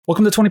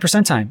Welcome to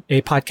 20% Time,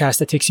 a podcast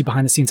that takes you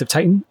behind the scenes of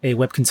Titan, a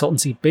web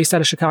consultancy based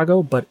out of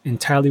Chicago, but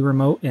entirely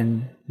remote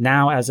and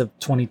now, as of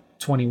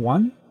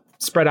 2021,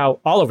 spread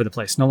out all over the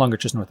place, no longer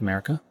just North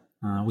America.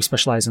 We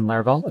specialize in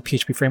Laravel, a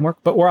PHP framework,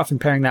 but we're often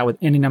pairing that with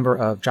any number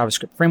of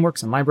JavaScript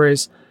frameworks and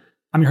libraries.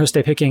 I'm your host,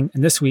 Dave Hicking,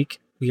 and this week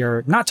we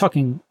are not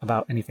talking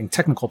about anything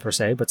technical per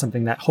se, but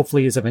something that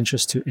hopefully is of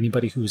interest to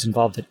anybody who's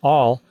involved at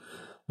all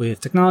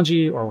with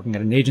technology or working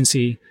at an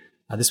agency.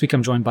 This week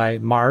I'm joined by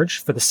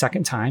Marge for the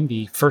second time,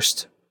 the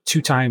first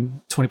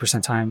two-time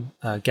 20% Time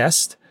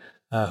guest,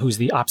 who's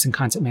the Ops and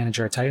Content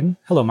Manager at Titan.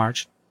 Hello,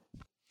 Marge.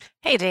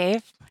 Hey,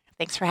 Dave.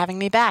 Thanks for having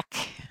me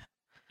back.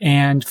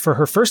 And for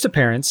her first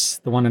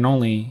appearance, the one and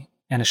only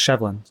Anna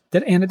Shevlin.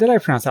 Did I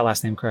pronounce that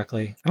last name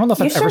correctly? I don't know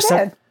if I've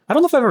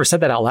ever said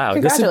that out loud.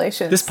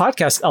 Congratulations. This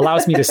podcast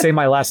allows me to say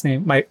my last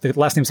name, the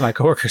last names of my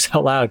coworkers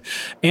out loud.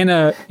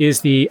 Anna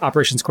is the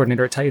operations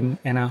coordinator at Titan.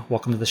 Anna,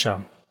 welcome to the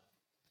show.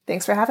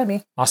 Thanks for having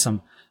me.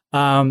 Awesome.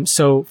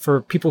 So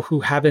for people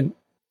who haven't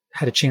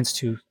had a chance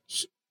to,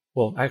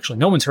 well, actually,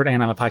 no one's heard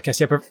Anna on a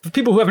podcast yet, but for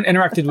people who haven't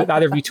interacted with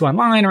either of you two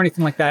online or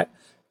anything like that,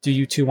 do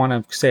you two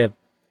want to say a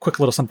quick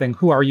little something?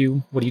 Who are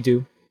you? What do you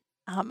do?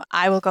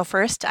 I will go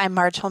first. I'm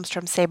Marge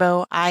Holmstrom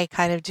Sabo. I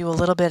kind of do a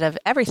little bit of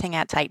everything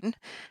at Titan.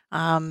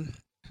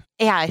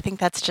 I think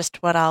that's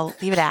just what I'll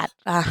leave it at.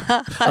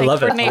 I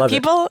love it. Coordinate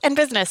people and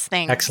business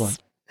things. Excellent.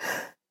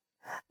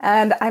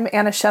 And I'm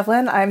Anna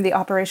Shevlin. I'm the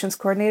operations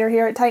coordinator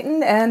here at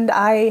Titan, and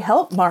I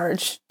help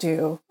Marge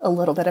do a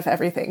little bit of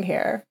everything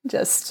here.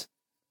 Just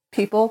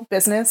people,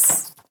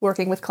 business,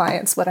 working with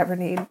clients, whatever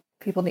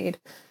people need.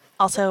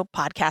 Also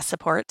podcast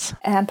support.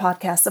 And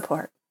podcast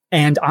support.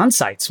 And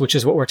on-sites, which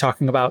is what we're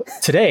talking about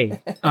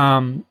today.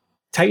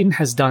 Titan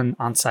has done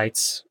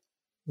on-sites,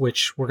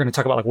 which we're going to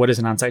talk about, like, what is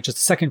an on-site just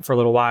a second for a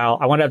little while.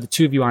 I want to have the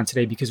two of you on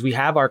today because we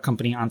have our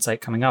company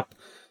on-site coming up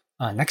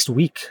next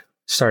week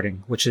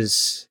starting, which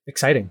is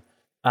exciting.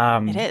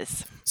 It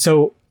is.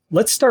 So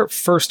let's start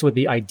first with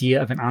the idea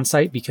of an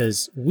on-site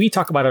because we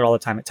talk about it all the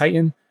time at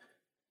Titan.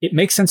 It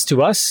makes sense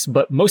to us,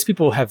 but most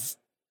people have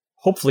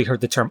hopefully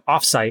heard the term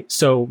off-site.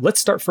 So let's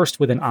start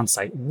first with an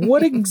on-site.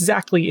 What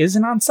exactly is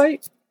an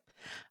on-site?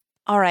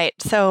 All right.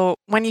 So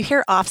when you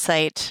hear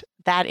off-site,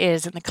 that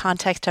is in the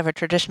context of a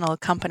traditional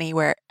company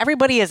where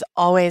everybody is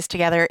always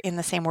together in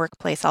the same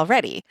workplace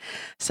already.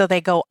 So they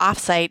go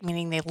off-site,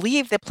 meaning they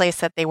leave the place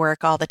that they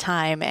work all the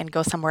time and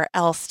go somewhere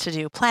else to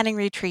do planning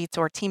retreats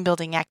or team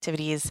building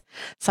activities,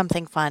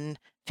 something fun,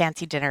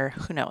 fancy dinner,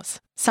 who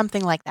knows,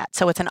 something like that.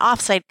 So it's an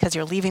off-site because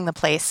you're leaving the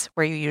place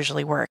where you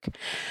usually work.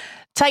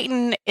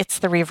 Titan, it's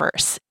the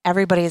reverse.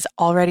 Everybody's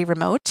already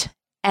remote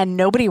and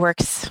nobody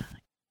works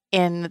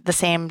in the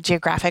same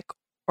geographic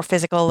or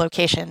physical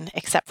location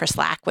except for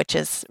Slack, which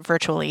is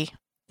virtually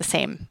the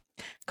same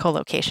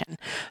co-location.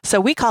 So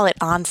we call it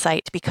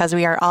on-site because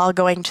we are all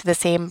going to the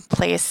same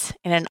place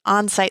in an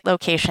on-site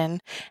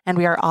location, and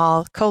we are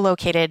all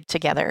co-located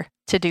together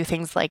to do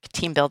things like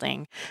team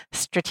building,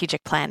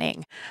 strategic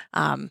planning,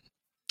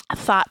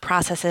 thought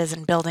processes,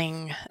 and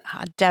building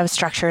dev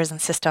structures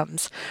and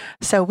systems.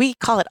 So we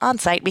call it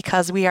on-site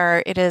because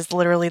it is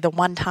literally the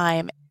one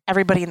time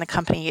everybody in the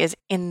company is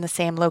in the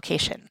same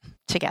location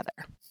together.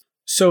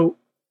 So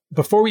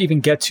before we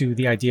even get to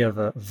the idea of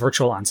a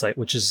virtual onsite,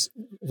 which is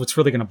what's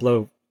really going to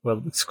blow,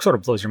 well, it sort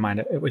of blows your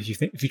mind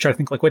if you try to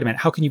think like, wait a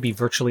minute, how can you be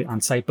virtually on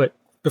site? But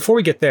before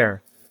we get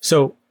there,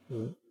 so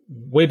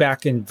way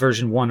back in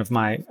version 1 of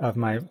my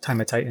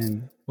time at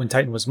Titan, when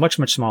Titan was much,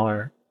 much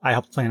smaller, I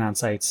helped plan on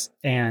sites,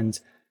 and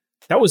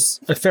that was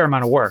a fair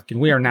amount of work. And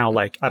we are now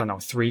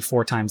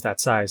 3-4 times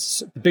that size.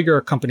 So the bigger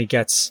a company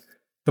gets,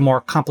 the more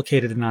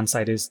complicated an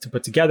onsite is to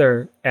put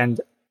together. And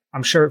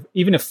I'm sure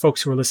even if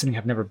folks who are listening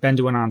have never been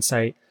to an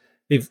onsite,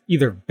 they've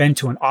either been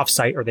to an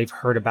offsite or they've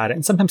heard about it.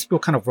 And sometimes people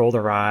kind of roll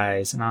their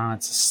eyes and,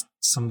 it's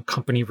some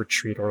company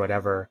retreat or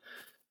whatever.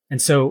 And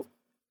so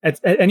at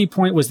any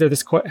point, has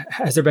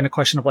there been a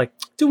question of like,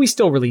 do we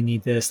still really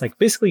need this? Like,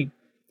 basically,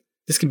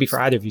 this can be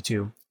for either of you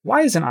two.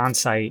 Why is an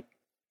onsite,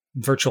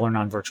 virtual or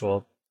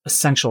non-virtual,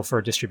 essential for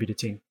a distributed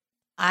team?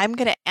 I'm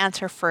going to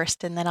answer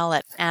first, and then I'll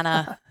let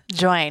Anna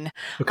join.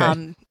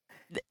 Okay.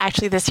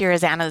 Actually, this year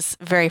is Anna's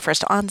very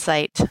first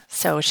on-site,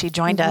 so she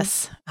joined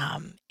us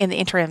in the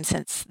interim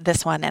since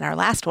this one and our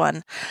last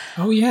one.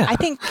 Oh, yeah. I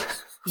think,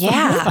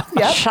 yeah,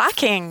 Yep.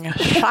 Shocking.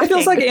 It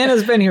feels like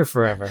Anna's been here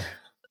forever.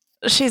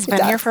 She's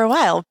been here for a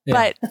while.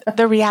 Yeah. But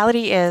the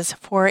reality is,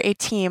 for a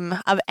team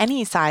of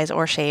any size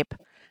or shape,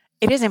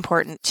 it is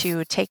important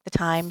to take the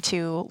time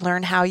to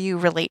learn how you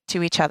relate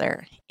to each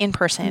other in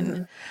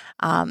person,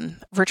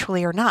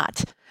 virtually or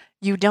not.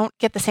 You don't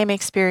get the same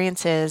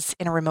experiences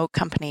in a remote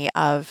company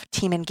of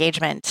team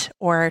engagement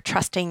or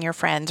trusting your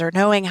friends or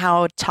knowing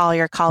how tall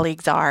your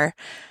colleagues are.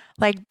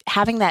 Like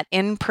having that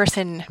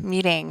in-person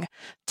meeting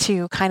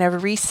to kind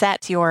of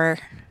reset your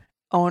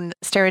own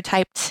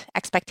stereotyped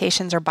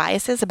expectations or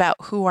biases about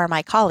who are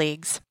my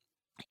colleagues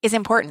is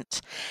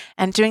important.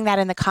 And doing that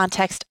in the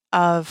context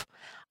of,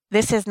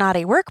 this is not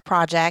a work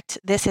project,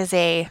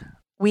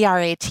 we are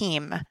a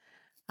team.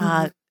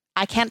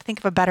 I can't think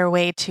of a better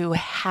way to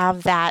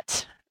have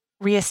that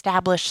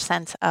reestablished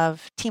sense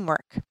of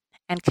teamwork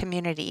and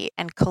community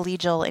and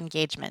collegial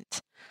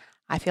engagement.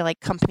 I feel like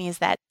companies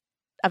that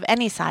of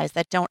any size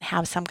that don't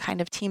have some kind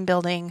of team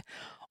building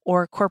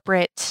or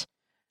corporate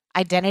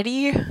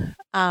identity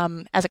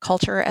as a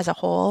culture as a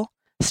whole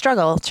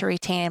struggle to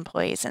retain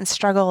employees and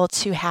struggle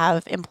to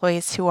have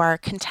employees who are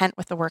content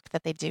with the work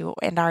that they do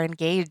and are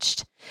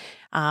engaged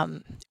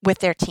with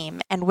their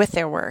team and with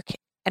their work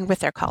and with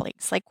their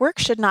colleagues. Like, work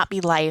should not be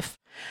life,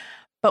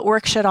 but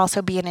work should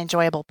also be an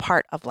enjoyable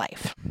part of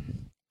life.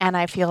 And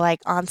I feel like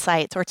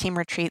on-sites or team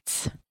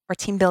retreats or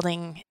team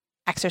building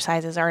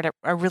exercises are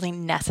a really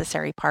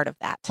necessary part of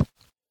that.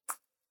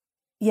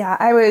 Yeah,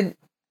 I would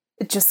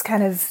just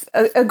kind of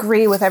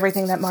agree with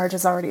everything that Marge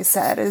has already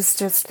said. Is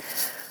just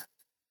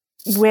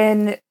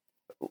when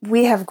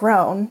we have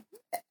grown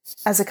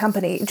as a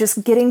company,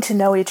 just getting to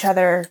know each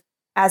other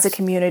as a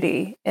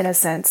community, in a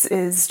sense,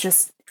 is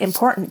just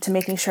important to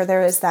making sure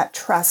there is that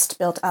trust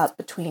built up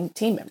between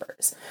team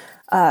members.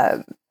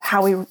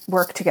 How we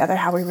work together,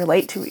 how we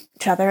relate to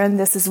each other. And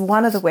this is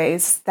one of the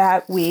ways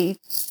that we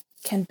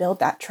can build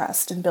that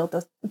trust and build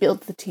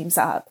the teams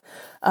up.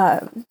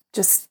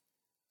 Just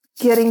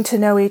getting to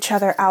know each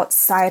other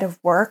outside of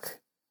work,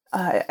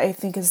 I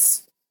think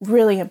is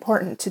really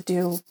important to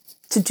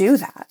do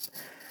that.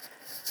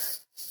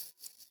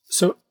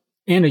 So,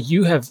 Anna,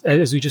 you have,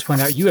 as we just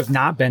pointed out, you have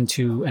not been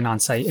to an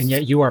on-site, and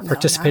yet you are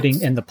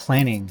participating in the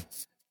planning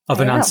of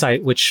an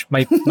on-site, which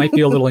might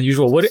be a little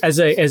unusual. What, as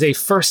a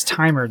first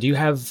timer, do you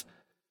have,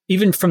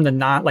 even from the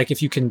not, like,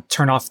 if you can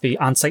turn off the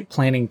on-site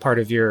planning part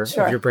of your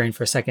brain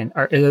for a second,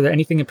 is there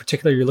anything in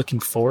particular you're looking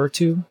forward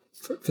to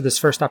for this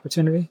first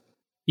opportunity,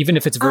 even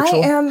if it's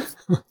virtual? I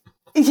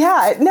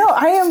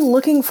am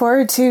looking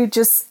forward to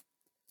just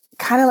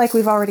kind of like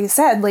we've already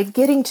said, like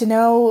getting to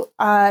know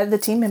the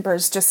team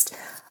members just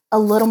a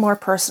little more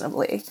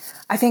personally.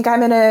 I think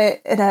I'm in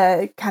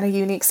a kind of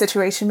unique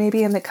situation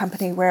maybe in the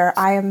company where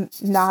I am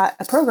not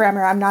a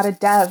programmer, I'm not a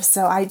dev,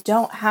 so I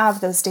don't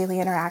have those daily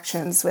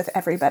interactions with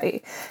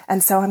everybody.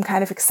 And so I'm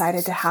kind of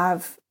excited to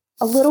have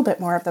a little bit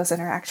more of those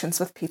interactions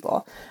with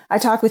people. I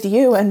talk with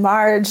you and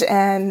Marge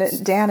and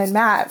Dan and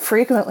Matt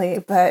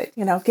frequently, but,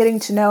 getting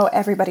to know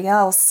everybody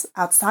else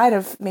outside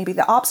of maybe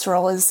the ops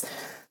role is,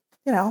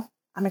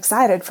 I'm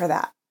excited for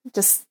that.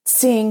 Just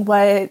seeing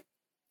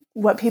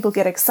what people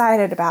get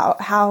excited about,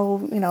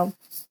 how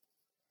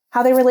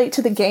they relate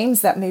to the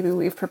games that maybe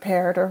we've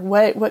prepared, or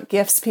what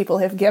gifts people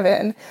have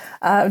given,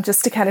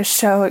 just to kind of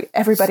show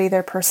everybody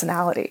their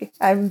personality.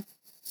 I'm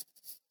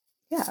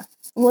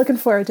looking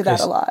forward to that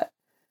a lot.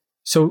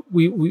 So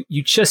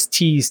you just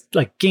teased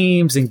like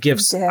games and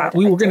gifts.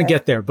 We were going to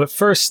get there, but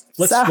first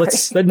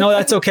let's no,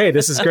 that's okay.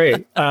 This is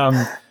great.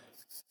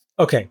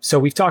 Okay. So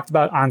we've talked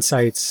about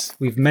on-sites.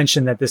 We've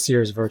mentioned that this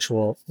year is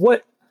virtual.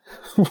 What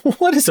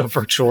is a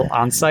virtual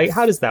on-site?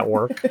 How does that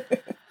work?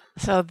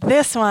 So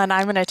this one,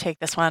 I'm going to take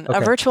this one. Okay.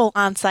 A virtual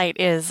on-site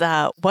is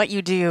what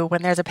you do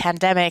when there's a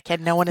pandemic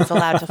and no one is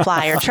allowed to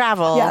fly or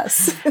travel.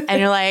 Yes. And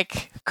you're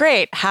like,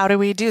 great, how do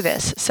we do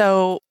this?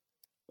 So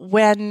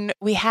when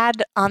we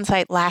had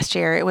on-site last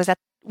year,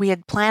 we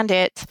had planned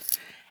it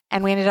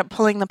and we ended up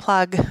pulling the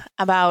plug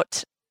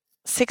about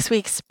 6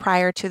 weeks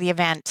prior to the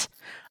event,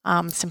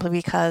 simply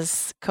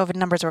because COVID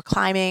numbers were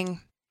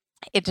climbing.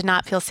 It did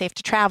not feel safe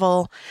to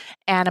travel.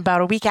 And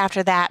about a week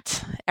after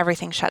that,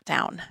 everything shut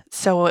down.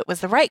 So it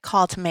was the right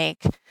call to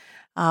make.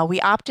 We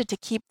opted to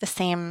keep the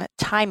same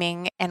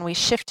timing, and we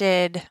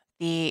shifted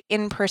the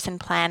in-person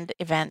planned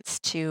events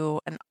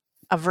to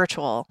a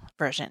virtual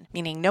version,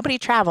 meaning nobody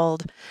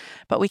traveled,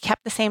 but we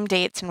kept the same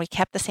dates and we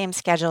kept the same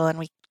schedule and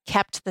we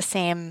kept the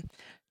same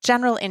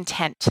general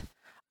intent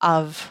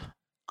of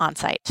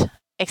on-site,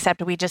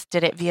 except we just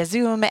did it via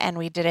Zoom and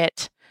we did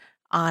it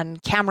on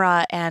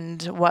camera.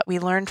 And what we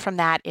learned from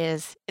that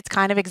is it's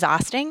kind of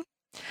exhausting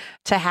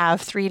to have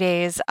 3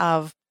 days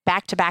of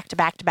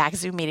back-to-back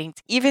Zoom meetings,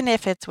 even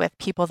if it's with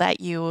people that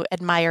you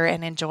admire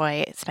and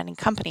enjoy spending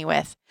company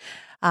with.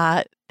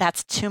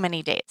 That's too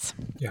many days.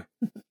 Yeah.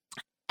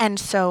 And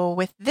so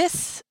with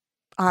this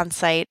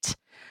on-site,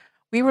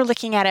 we were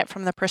looking at it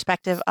from the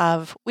perspective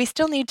of, we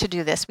still need to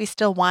do this. We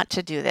still want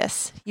to do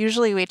this.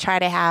 Usually we try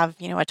to have,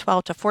 a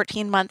 12 to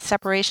 14 month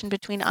separation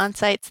between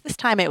on-sites. This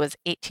time it was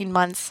 18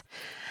 months,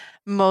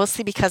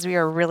 mostly because we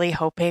were really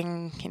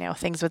hoping,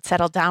 things would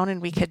settle down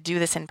and we could do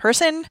this in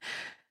person.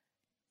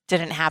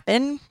 Didn't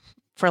happen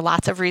for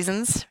lots of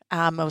reasons,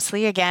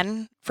 mostly,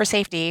 again, for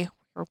safety.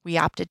 We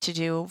opted to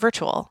do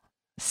virtual.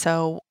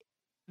 So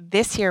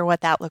this year,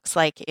 what that looks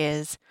like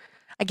is,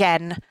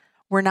 again,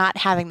 we're not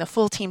having the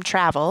full team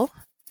travel,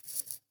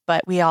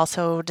 but we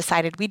also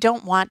decided we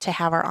don't want to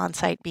have our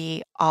on-site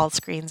be all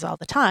screens all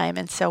the time.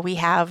 And so we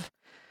have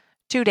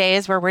 2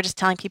 days where we're just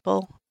telling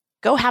people,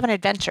 go have an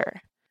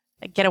adventure.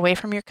 Get away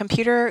from your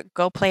computer,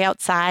 go play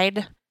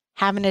outside,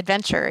 have an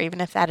adventure, even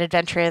if that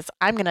adventure is,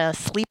 I'm going to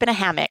sleep in a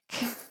hammock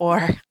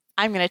or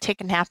I'm going to take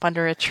a nap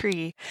under a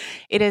tree.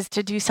 It is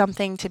to do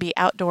something, to be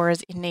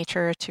outdoors in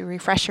nature, to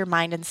refresh your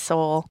mind and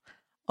soul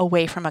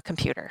away from a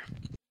computer,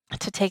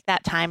 to take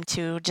that time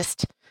to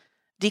just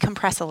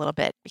decompress a little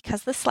bit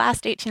because this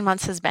last 18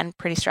 months has been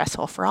pretty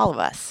stressful for all of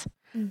us.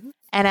 Mm-hmm.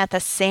 And at the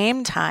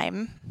same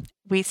time,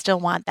 we still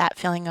want that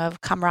feeling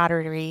of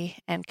camaraderie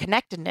and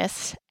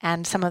connectedness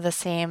and some of the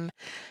same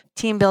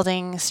team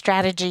building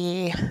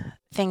strategy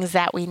things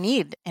that we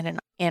need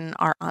in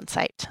our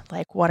on-site.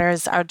 Like, what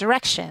is our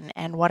direction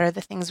and what are the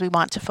things we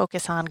want to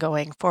focus on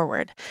going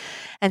forward?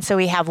 And so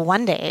we have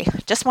one day,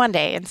 just one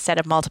day instead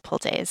of multiple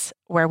days,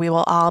 where we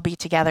will all be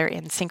together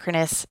in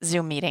synchronous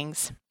Zoom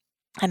meetings.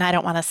 And I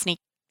don't want to sneak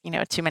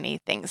too many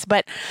things.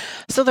 But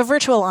so the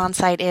virtual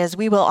on-site is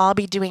we will all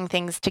be doing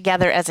things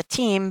together as a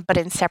team, but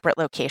in separate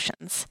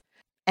locations.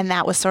 And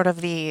that was sort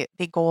of the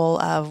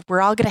goal of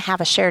we're all going to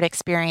have a shared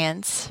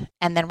experience,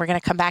 and then we're going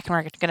to come back and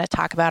we're going to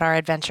talk about our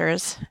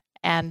adventures,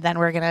 and then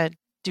we're going to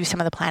do some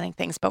of the planning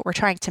things. But we're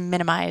trying to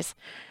minimize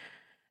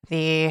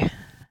the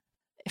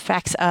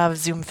effects of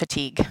Zoom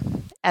fatigue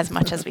as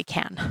much as we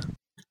can.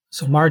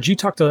 So Marge, you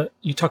talked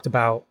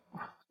about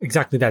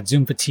exactly that,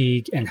 Zoom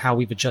fatigue, and how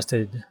we've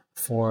adjusted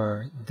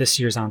for this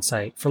year's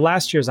onsite. For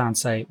last year's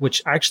onsite,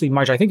 which actually,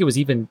 Marge, I think it was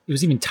even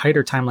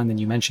tighter timeline than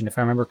you mentioned, if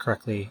I remember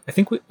correctly. I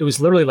think it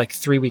was literally like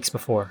 3 weeks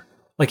before.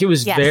 Like it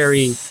was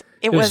yes,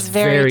 it was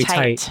very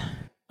tight.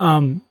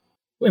 And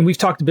we've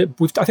talked a bit.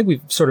 I think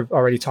we've sort of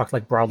already talked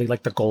like broadly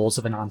like the goals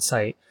of an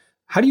onsite.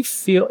 How do you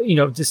feel?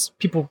 Just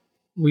people.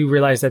 We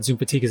realize that Zoom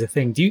fatigue is a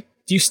thing. Do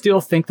you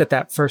still think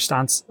that first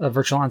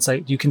virtual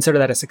onsite? Do you consider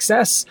that a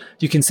success?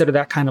 Do you consider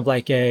that kind of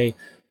like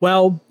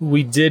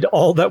we did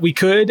all that we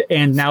could,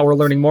 and now we're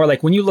learning more?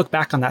 Like when you look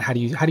back on that, how do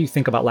you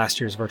think about last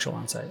year's virtual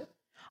onsite?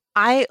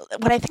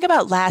 When I think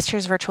about last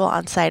year's virtual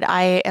onsite,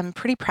 I am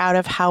pretty proud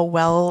of how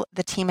well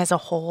the team as a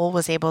whole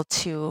was able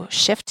to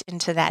shift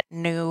into that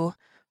new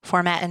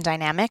format and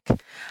dynamic.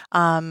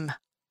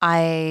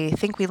 I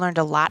think we learned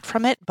a lot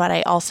from it, but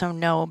I also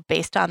know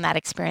based on that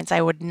experience,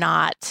 I would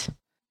not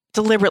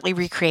deliberately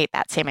recreate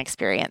that same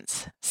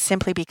experience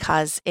simply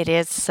because it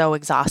is so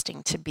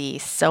exhausting to be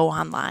so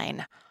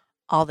online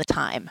all the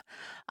time.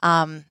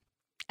 And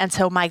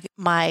so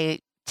my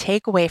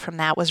takeaway from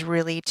that was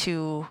really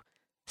to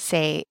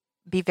say,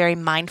 be very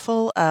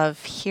mindful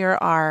of here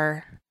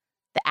are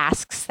the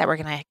asks that we're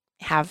going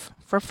to have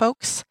for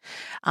folks,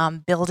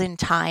 build in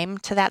time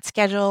to that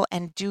schedule,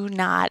 and do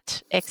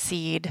not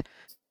exceed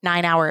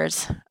 9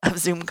 hours of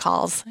Zoom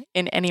calls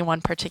in any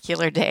one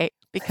particular day,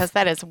 because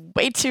that is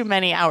way too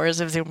many hours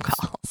of Zoom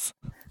calls.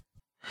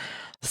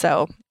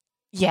 So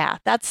yeah,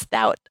 that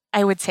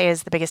I would say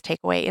is the biggest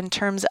takeaway. In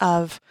terms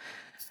of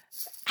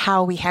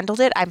how we handled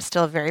it, I'm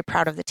still very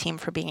proud of the team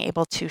for being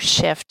able to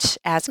shift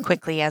as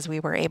quickly as we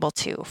were able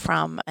to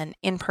from an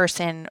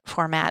in-person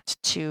format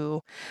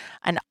to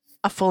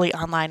a fully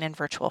online and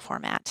virtual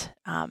format.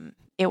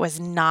 It was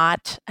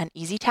not an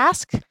easy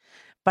task,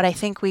 but I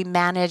think we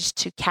managed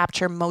to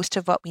capture most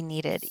of what we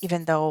needed,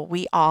 even though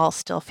we all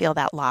still feel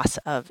that loss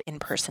of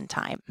in-person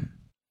time.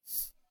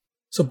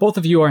 So both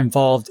of you are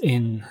involved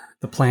in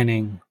the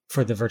planning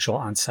for the virtual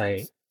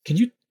onsite. Can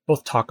you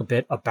both talk a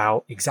bit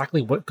about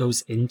exactly what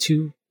goes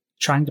into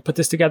trying to put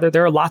this together?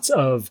 There are lots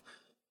of,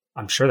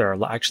 I'm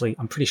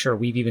pretty sure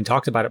we've even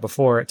talked about it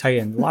before at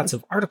Titan, lots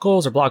of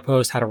articles or blog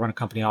posts, how to run a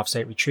company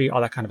offsite retreat,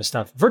 all that kind of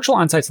stuff. Virtual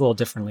onsite's a little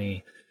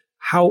differently.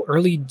 How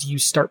early do you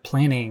start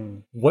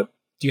planning? What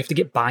do you have to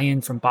get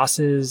buy-in from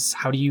bosses?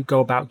 How do you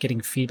go about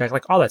getting feedback?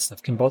 Like all that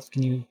stuff.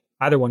 Can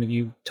either one of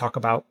you talk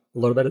about a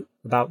little bit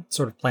about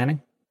sort of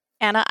planning?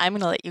 Anna, I'm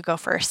going to let you go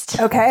first.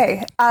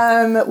 Okay.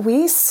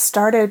 We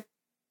started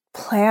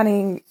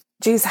planning.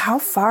 Geez, how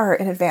far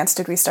in advance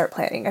did we start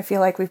planning? I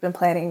feel like we've been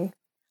planning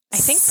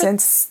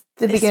since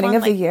the beginning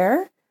of the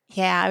year.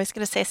 Yeah, I was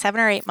going to say 7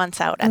 or 8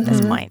 months out at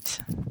this point.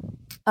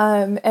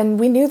 And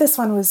we knew this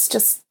one was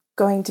just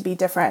going to be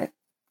different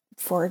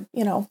for,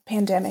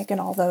 pandemic and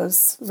all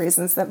those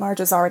reasons that Marge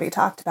has already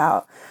talked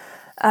about.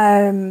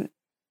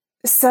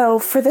 So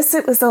for this,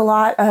 it was a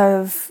lot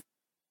of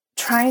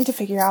trying to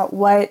figure out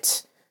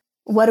what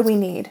do we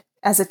need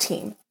as a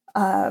team.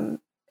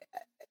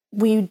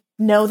 We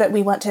know that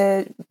we want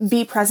to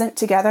be present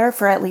together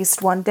for at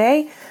least one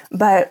day,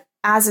 but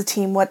as a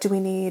team, what do we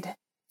need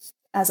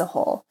as a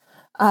whole?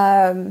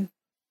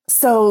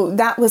 So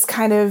that was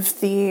kind of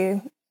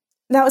the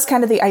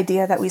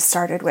idea that we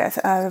started with,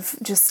 of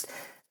just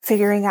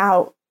figuring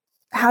out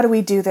how do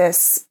we do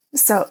this.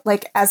 So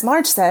like, as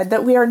Marge said,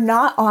 that we are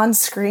not on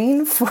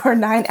screen for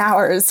 9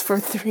 hours for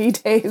 3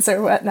 days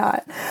or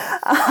whatnot.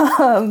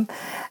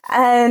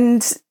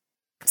 And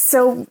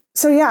so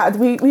yeah,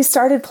 we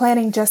started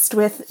planning just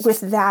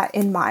with that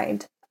in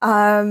mind.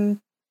 I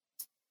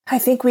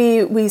think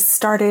we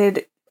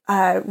started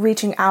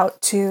reaching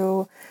out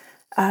to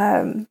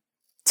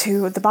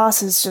the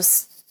bosses,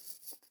 just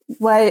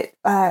what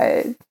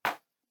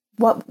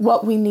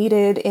we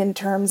needed in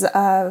terms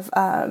of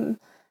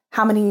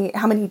how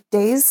many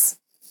days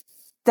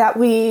that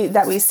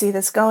we see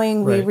this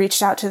going. Right. We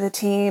reached out to the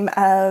team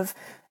of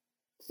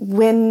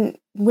when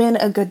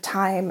a good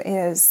time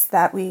is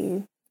that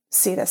we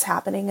see this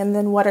happening, and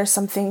then what are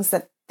some things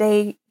that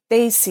they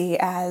see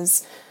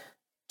as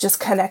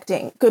just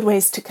connecting, good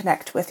ways to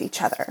connect with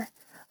each other.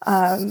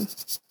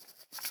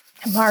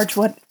 Marge,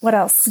 what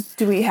else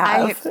do we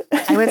have?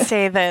 I would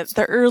say that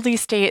the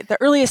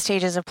earliest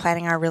stages of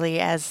planning are really,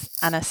 as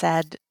Anna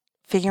said,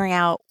 figuring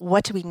out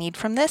what do we need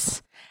from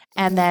this.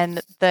 And then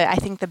I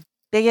think the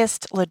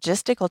biggest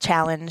logistical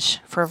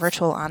challenge for a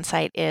virtual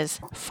onsite is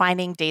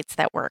finding dates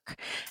that work.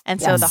 And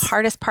so the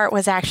hardest part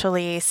was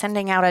actually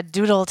sending out a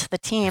doodle to the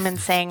team and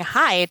saying,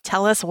 hi,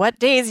 tell us what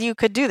days you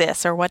could do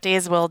this or what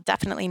days will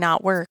definitely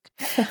not work,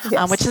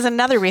 which is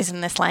another reason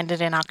this landed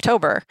in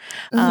October,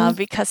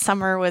 because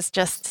summer was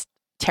just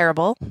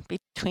terrible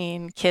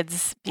between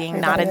kids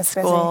being not in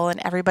school and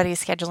everybody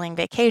scheduling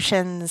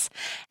vacations.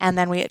 And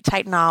then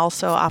Titan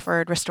also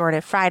offered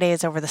restorative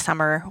Fridays over the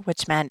summer,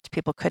 which meant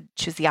people could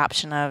choose the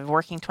option of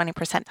working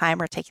 20%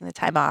 time or taking the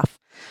time off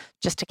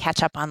just to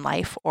catch up on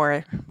life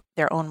or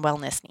their own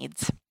wellness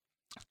needs.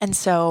 And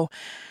so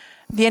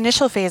the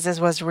initial phases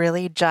was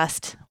really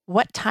just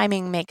what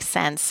timing makes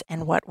sense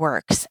and what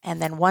works. And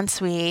then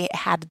once we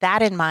had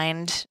that in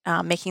mind,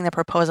 making the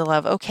proposal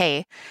of,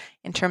 okay,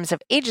 in terms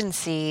of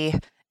agency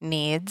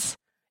needs,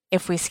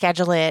 if we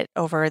schedule it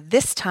over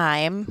this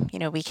time,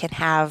 we can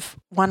have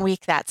 1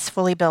 week that's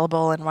fully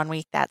billable and 1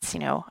 week that's,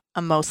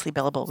 a mostly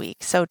billable week.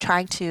 So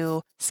trying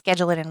to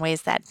schedule it in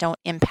ways that don't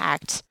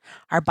impact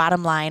our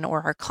bottom line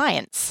or our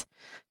clients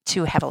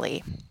too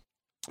heavily.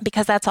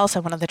 Because that's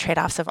also one of the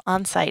trade-offs of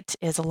onsite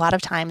is a lot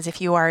of times if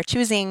you are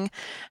choosing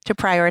to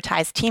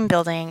prioritize team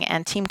building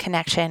and team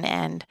connection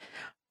and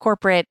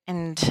corporate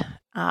and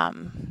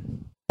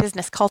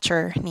business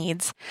culture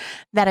needs,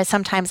 that is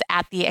sometimes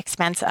at the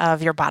expense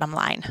of your bottom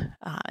line.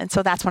 And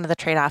so that's one of the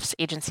trade-offs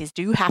agencies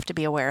do have to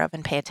be aware of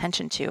and pay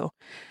attention to.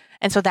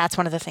 And so that's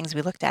one of the things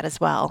we looked at as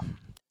well.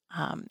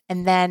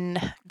 And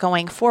then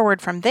going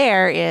forward from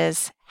there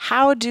is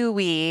how do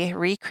we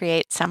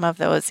recreate some of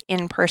those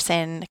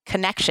in-person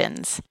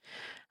connections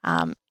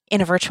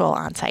in a virtual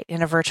onsite,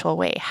 in a virtual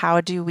way?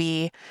 How do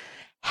we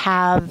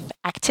have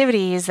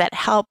activities that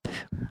help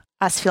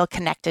us feel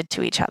connected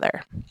to each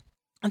other?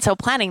 And so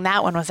planning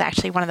that one was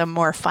actually one of the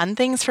more fun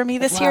things for me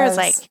this year is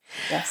like,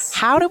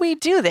 how do we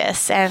do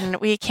this? And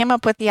we came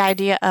up with the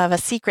idea of a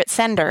secret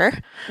sender,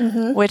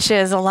 which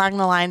is along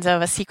the lines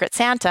of a secret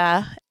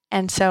Santa.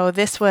 And so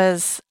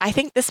I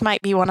think this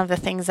might be one of the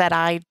things that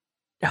I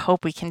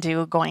hope we can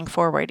do going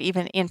forward,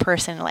 even in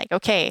person, like,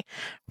 okay,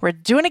 we're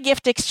doing a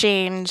gift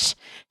exchange.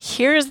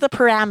 Here's the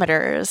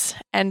parameters.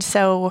 And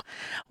so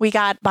we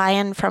got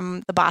buy-in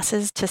from the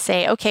bosses to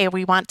say, okay,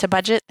 we want to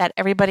budget that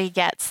everybody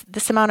gets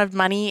this amount of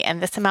money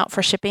and this amount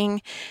for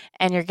shipping.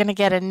 And you're going to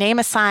get a name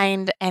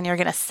assigned and you're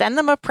going to send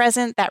them a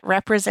present that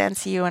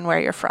represents you and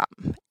where you're from.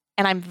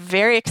 And I'm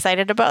very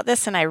excited about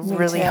this. And I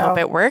really hope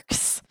it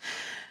works.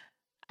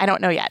 I don't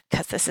know yet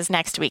because this is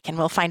next week and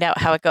we'll find out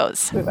how it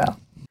goes. We will.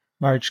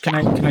 Marge, can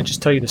I just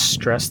tell you the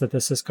stress that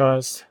this has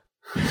caused?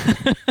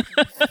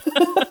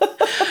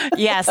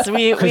 Yes,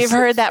 we've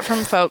heard that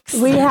from folks.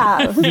 We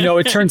have.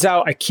 It turns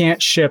out I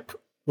can't ship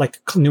like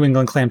New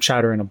England clam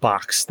chowder in a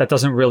box. That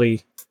doesn't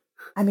really...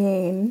 I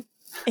mean...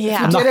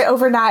 Yeah, did it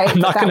overnight. I'm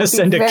not going to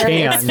send a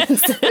can,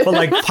 but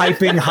like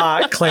piping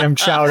hot clam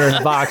chowder in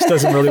a box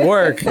doesn't really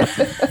work.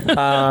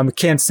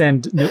 Can't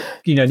send,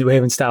 New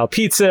Haven style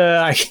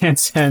pizza. I can't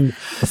send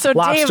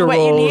lobster Dave, what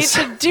you need rolls.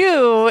 to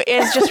do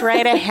is just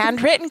write a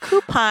handwritten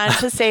coupon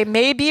to say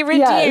may be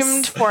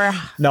redeemed for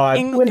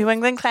New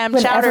England clam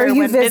chowder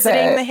when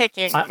visiting the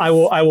Hicking. I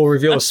will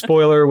reveal a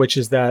spoiler, which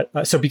is that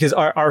because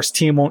our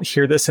team won't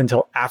hear this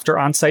until after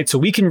onsite, so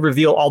we can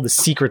reveal all the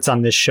secrets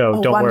on this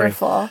show. Don't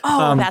wonderful. worry.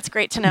 Oh, that's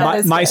great to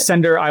know. My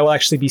sender, I will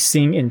actually be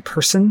seeing in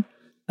person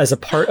as a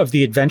part of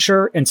the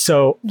adventure. And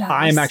so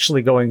I'm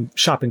actually going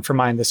shopping for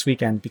mine this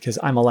weekend because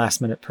I'm a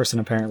last minute person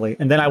apparently.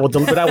 And then I will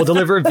deliver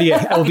it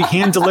I will be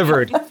hand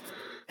delivered.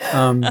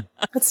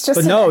 It's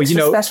just an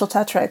special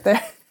touch right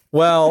there.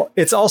 Well,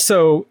 it's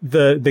also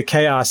the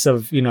chaos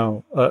of,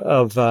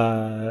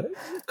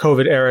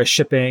 COVID era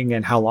shipping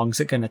and how long is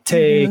it going to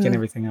take and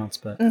everything else.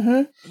 But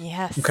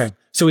yes. Okay.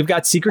 So we've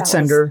got Secret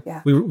Sender.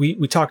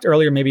 We talked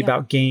earlier maybe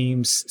about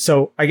games.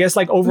 So I guess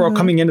like overall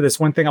coming into this,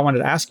 one thing I wanted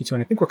to ask you to,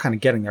 and I think we're kind of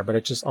getting there, but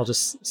I'll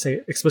just say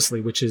it explicitly,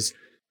 which is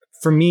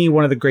for me,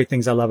 one of the great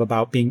things I love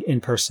about being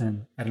in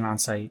person at an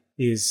onsite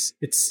is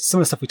it's some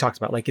of the stuff we talked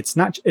about. Like it's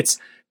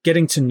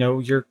getting to know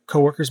your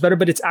coworkers better,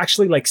 but it's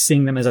actually like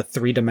seeing them as a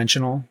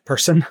 3-dimensional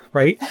person,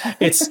 right?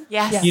 It's,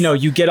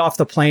 you get off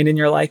the plane and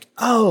you're like,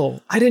 oh,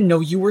 I didn't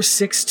know you were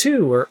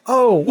 6'2", or,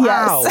 oh,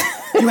 wow,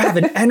 you have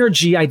an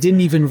energy I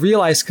didn't even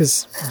realize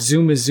because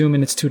Zoom is Zoom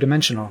and it's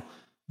 2-dimensional.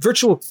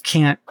 Virtual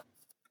can't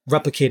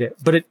replicate it,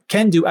 but it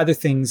can do other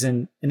things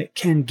and it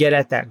can get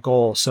at that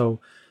goal. So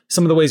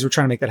some of the ways we're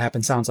trying to make that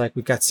happen sounds like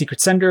we've got Secret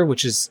Sender,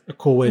 which is a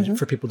cool way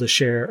for people to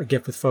share a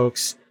gift with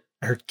folks.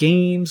 I heard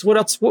games. What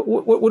else? What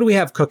do we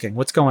have cooking?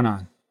 What's going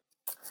on?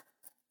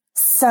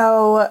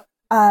 So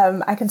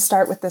I can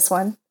start with this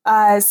one.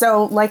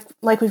 So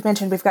like we've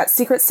mentioned, we've got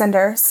Secret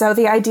Sender. So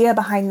the idea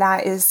behind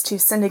that is to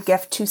send a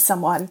gift to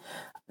someone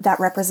that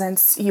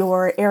represents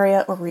your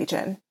area or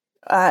region,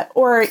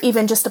 or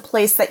even just a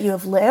place that you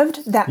have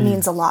lived that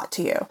means a lot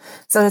to you.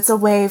 So it's a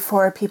way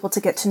for people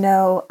to get to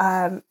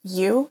know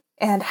you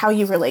and how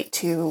you relate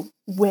to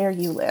where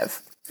you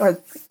live or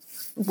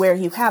where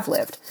you have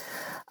lived.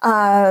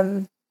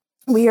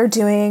 We are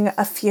doing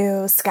a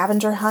few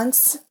scavenger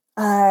hunts,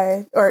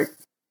 or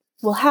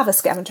we'll have a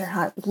scavenger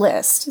hunt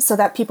list so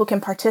that people can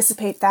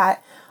participate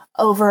that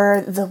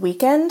over the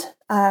weekend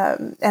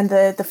and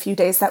the few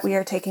days that we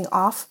are taking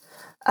off,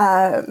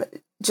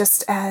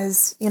 just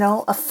as,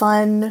 a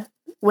fun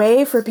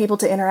way for people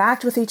to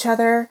interact with each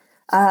other,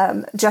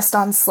 just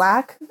on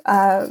Slack.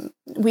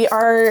 We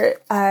are,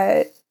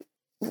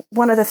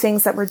 one of the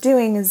things that we're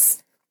doing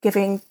is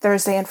giving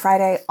Thursday and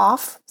Friday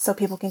off so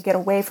people can get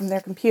away from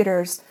their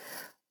computers.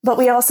 But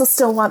we also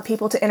still want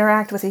people to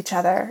interact with each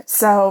other.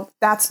 So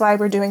that's why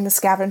we're doing the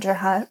scavenger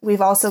hunt.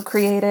 We've also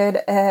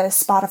created a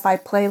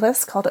Spotify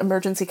playlist called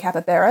Emergency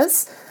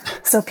Capybaras.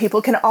 So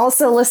people can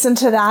also listen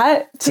to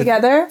that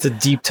together. It's a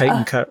deep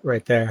Titan cut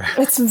right there.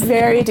 It's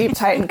very deep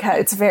Titan cut.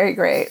 It's very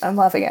great. I'm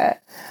loving it.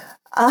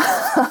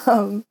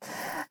 And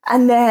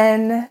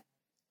then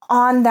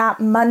on that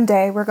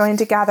Monday, we're going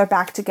to gather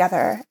back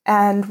together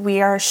and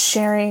we are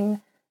sharing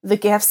the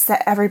gifts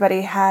that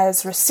everybody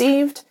has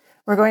received.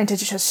 We're going to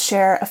just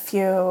share a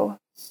few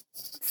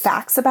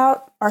facts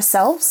about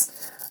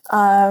ourselves,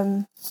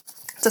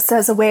 just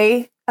as a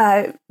way,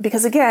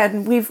 because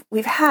again,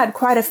 we've had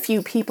quite a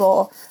few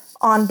people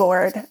on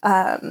board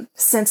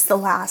since the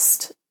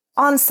last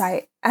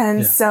onsite,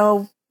 and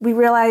so we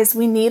realized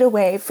we need a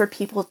way for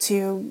people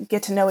to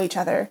get to know each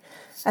other,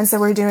 and so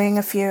we're doing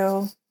a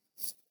few.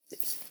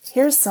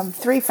 Here's some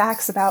 3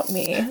 facts about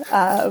me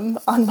on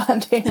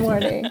Monday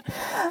morning.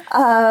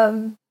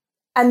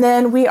 And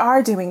then we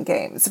are doing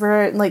games.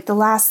 We're the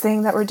last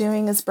thing that we're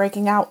doing is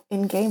breaking out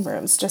in game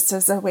rooms just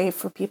as a way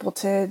for people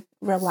to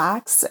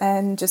relax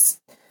and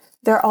just,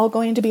 they're all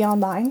going to be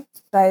online,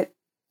 but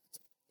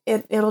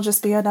it'll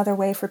just be another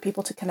way for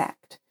people to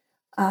connect.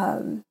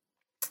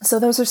 So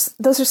those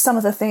are some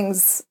of the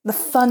things, the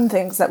fun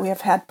things that we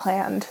have had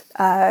planned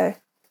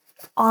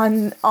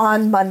on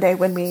Monday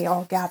when we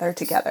all gather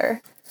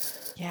together.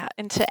 Yeah,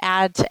 and to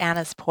add to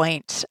Anna's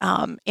point,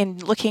 in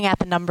looking at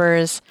the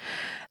numbers,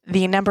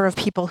 the number of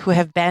people who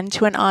have been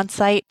to an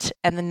onsite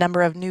and the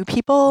number of new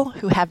people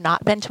who have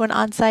not been to an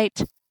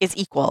onsite is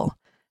equal.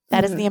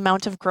 That is the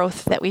amount of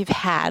growth that we've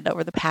had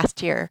over the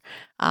past year.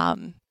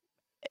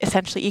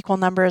 Essentially equal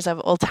numbers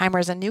of old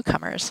timers and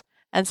newcomers.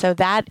 And so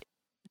that,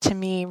 to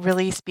me,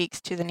 really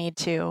speaks to the need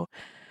to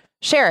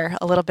share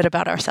a little bit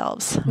about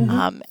ourselves.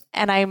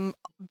 And I'm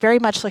very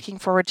much looking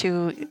forward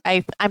to,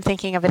 I'm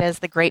thinking of it as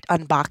the great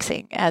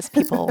unboxing, as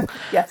people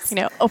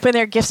open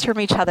their gifts from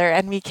each other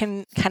and we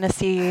can kind of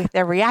see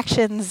their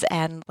reactions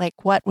and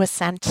what was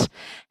sent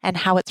and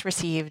how it's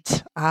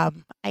received.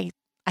 I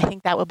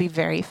think that will be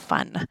very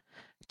fun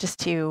just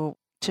to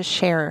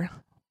share,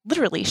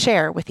 literally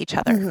share with each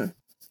other.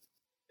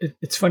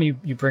 It's funny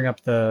you bring up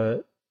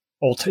the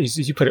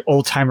you put it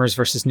old timers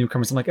versus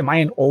newcomers. I'm like, am I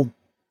an old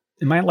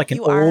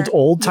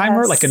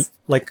timer? Yes.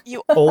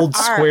 You old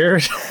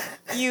squared?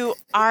 You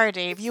are,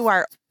 Dave. You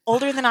are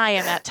older than I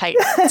am at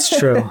Titan. It's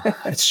true.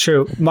 It's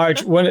true.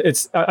 Marge,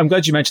 I'm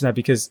glad you mentioned that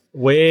because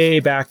way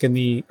back in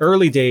the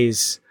early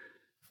days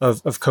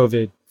of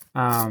COVID,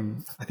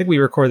 I think we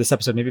recorded this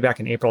episode maybe back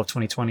in April of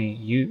 2020.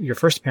 Your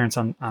first appearance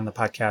on the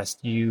podcast,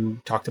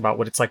 you talked about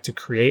what it's like to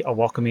create a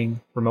welcoming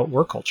remote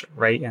work culture,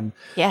 right? And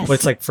what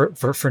it's like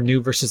for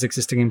new versus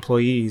existing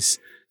employees.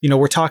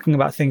 We're talking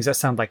about things that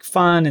sound like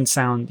fun and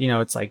sound,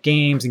 it's like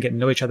games and getting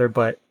to know each other,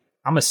 but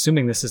I'm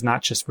assuming this is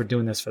not just we're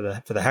doing this for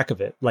the heck of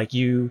it. Like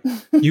you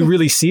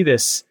really see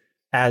this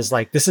as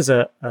this is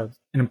an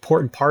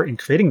important part in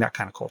creating that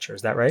kind of culture.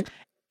 Is that right?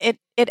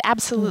 It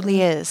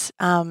absolutely is.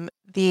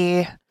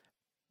 The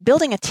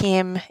building a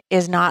team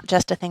is not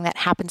just a thing that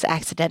happens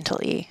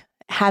accidentally.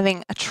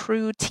 Having a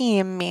true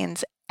team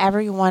means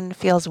everyone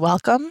feels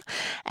welcome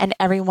and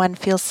everyone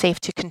feels safe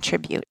to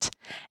contribute.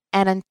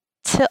 And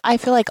I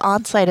feel like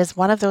Onsite is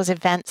one of those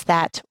events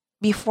that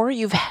before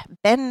you've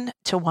been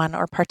to one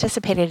or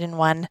participated in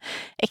one,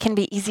 it can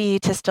be easy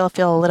to still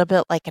feel a little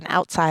bit like an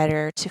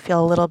outsider, to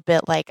feel a little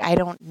bit like, I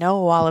don't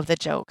know all of the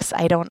jokes.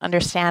 I don't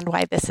understand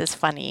why this is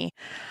funny.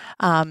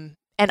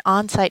 And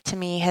Onsite to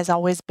me has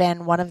always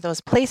been one of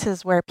those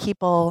places where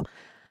people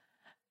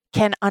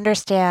can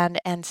understand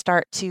and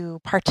start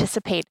to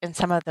participate in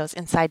some of those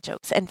inside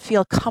jokes and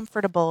feel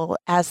comfortable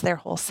as their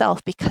whole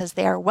self because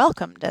they are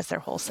welcomed as their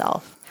whole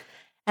self.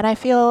 And I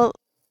feel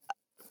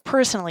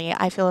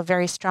a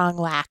very strong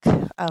lack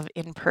of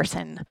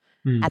in-person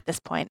at this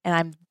point. And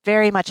I'm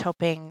very much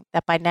hoping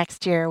that by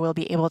next year, we'll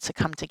be able to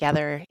come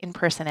together in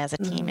person as a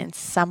team in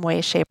some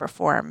way, shape, or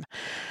form.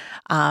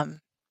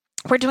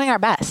 We're doing our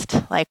best.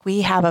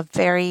 We have a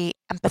very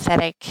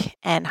empathetic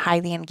and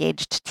highly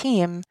engaged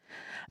team,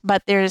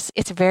 but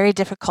it's very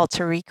difficult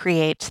to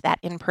recreate that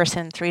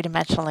in-person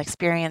three-dimensional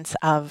experience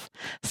of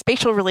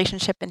spatial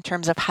relationship in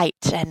terms of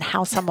height and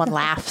how someone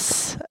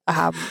laughs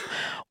when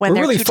We're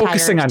they're really too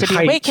focusing tired on to be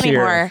height awake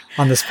here anymore.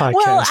 on this podcast.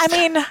 Well, I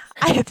mean,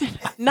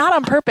 not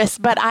on purpose,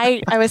 but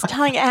I was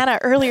telling Anna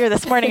earlier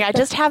this morning, I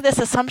just have this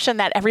assumption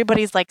that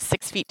everybody's like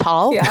 6 feet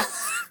tall, Yeah.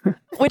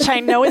 which I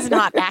know is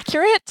not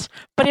accurate,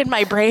 but in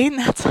my brain,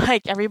 that's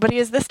like everybody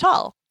is this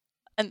tall.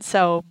 And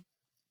so,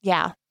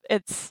 yeah,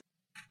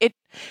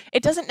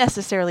 it doesn't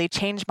necessarily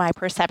change my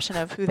perception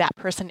of who that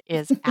person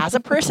is as a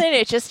person.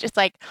 It's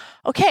like,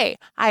 okay,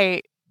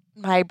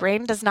 my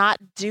brain does not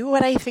do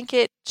what I think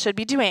it should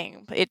be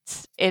doing.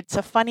 It's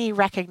a funny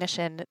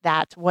recognition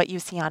that what you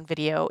see on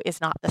video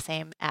is not the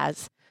same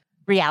as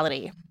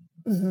reality.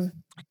 Mm-hmm.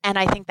 And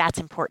I think that's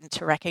important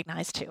to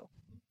recognize too.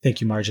 Thank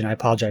you, Marge, and I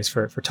apologize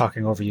for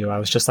talking over you. I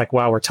was just like,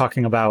 wow, we're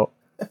talking about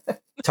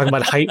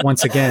height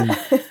once again.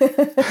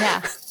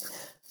 Yeah.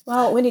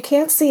 Well, when you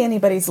can't see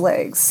anybody's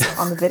legs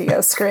on the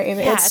video screen,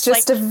 Yeah, it's it's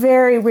just like- a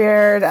very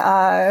weird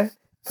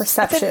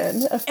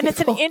perception of And it's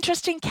an people.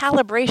 interesting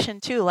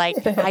calibration too.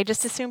 Like I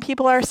just assume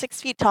people are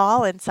 6 feet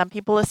tall, and some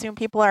people assume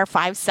people are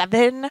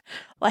 5'7".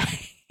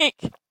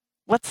 Like,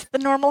 what's the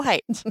normal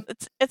height?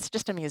 It's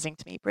just amusing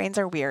to me. Brains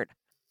are weird.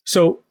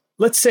 So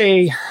let's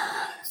say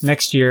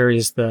next year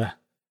is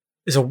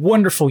a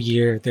wonderful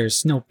year.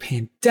 There's no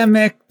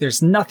pandemic.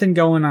 There's nothing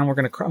going on.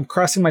 I'm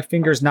crossing my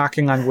fingers,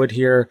 knocking on wood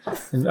here,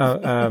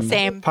 and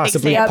Same. Big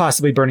possibly same.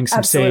 possibly burning some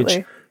Absolutely.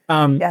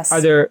 sage. Yes. Are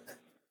there?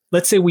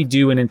 Let's say we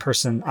do an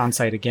in-person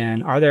onsite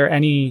again. Are there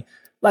any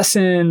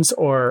lessons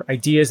or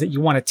ideas that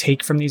you want to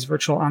take from these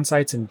virtual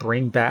onsites and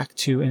bring back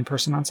to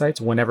in-person onsites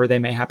whenever they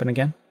may happen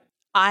again?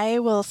 I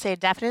will say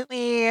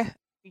definitely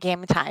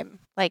game time,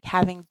 like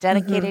having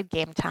dedicated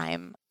game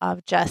time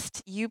of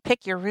just you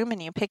pick your room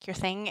and you pick your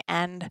thing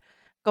and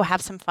go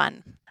have some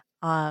fun.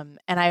 And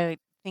I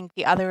think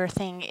the other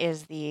thing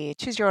is the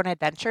Choose Your Own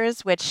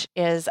Adventures, which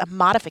is a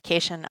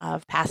modification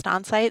of past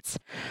on-sites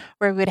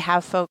where we would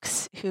have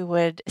folks who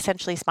would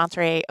essentially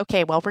sponsor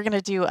okay, well, we're going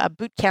to do a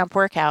boot camp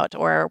workout,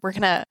 or we're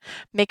going to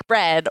make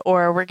bread,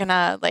 or we're going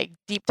to like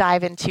deep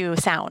dive into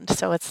sound.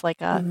 So it's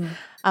like a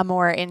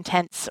more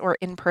intense or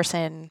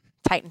in-person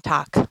Titan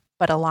Talk,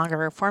 but a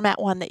longer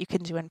format one that you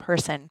can do in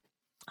person.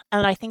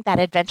 And I think that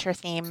adventure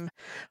theme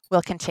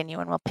will continue,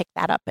 and we'll pick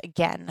that up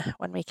again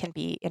when we can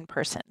be in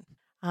person.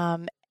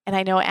 And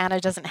I know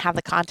Anna doesn't have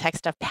the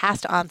context of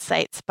past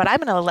on-sites, but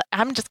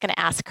I'm just gonna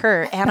ask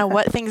her, Anna,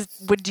 what things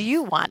would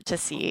you want to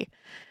see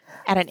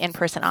at an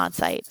in-person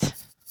on-site?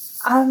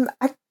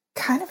 I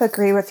kind of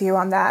agree with you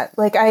on that.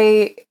 Like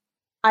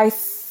I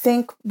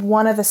think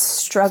one of the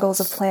struggles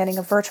of planning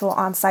a virtual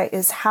on-site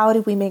is how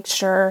do we make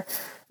sure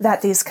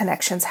that these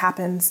connections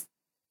happen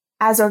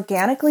as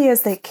organically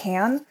as they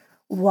can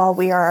while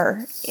we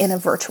are in a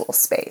virtual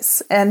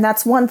space. And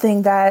that's one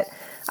thing that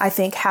I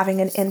think having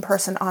an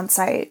in-person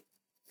on-site,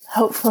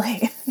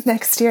 hopefully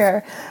next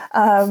year,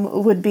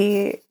 would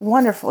be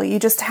wonderful. You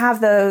just have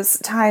those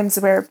times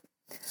where,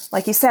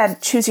 like you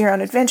said, choose your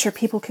own adventure.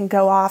 People can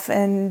go off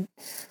and,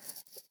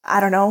 I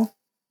don't know,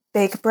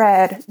 bake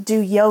bread, do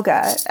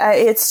yoga.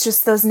 It's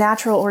just those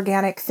natural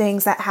organic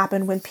things that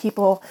happen when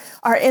people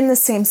are in the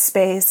same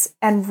space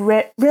and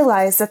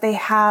realize that they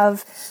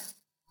have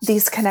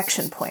these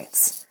connection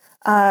points.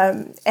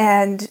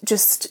 And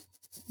just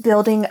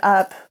building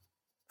up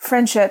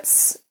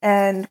friendships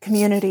and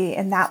community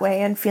in that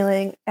way, and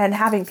feeling and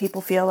having people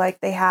feel like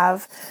they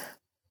have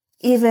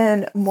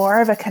even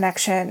more of a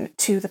connection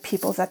to the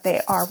people that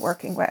they are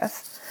working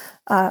with.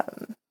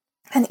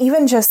 And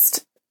even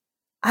just,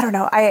 I don't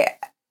know,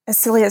 as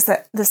silly as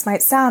that this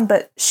might sound,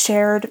 but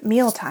shared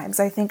meal times.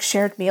 I think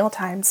shared meal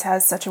times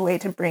has such a way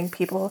to bring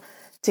people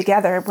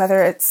together,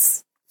 whether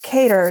it's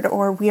catered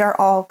or we are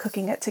all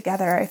cooking it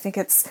together. I think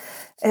it's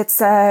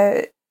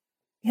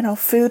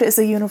food is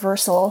a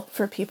universal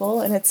for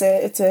people, and it's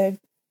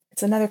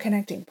another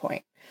connecting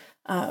point.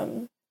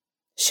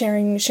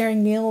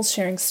 Sharing meals,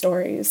 sharing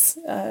stories,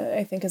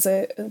 I think is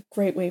a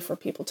great way for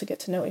people to get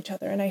to know each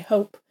other. And I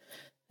hope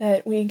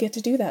that we get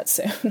to do that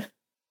soon.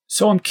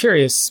 So I'm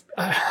curious.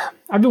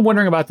 I've been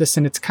wondering about this,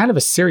 and it's kind of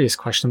a serious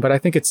question, but I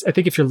think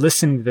if you're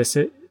listening to this,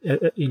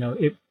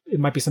 it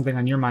might be something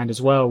on your mind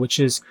as well, which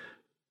is,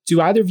 do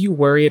either of you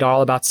worry at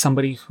all about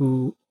somebody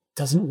who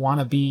doesn't want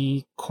to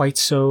be quite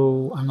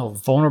so, I don't know,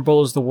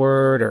 vulnerable is the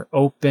word, or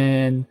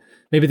open?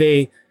 Maybe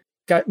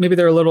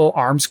they're a little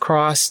arms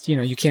crossed.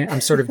 You can't,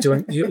 I'm sort of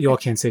doing, you all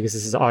can't see because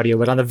this is audio,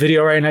 but on the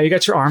video right now, you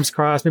got your arms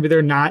crossed. Maybe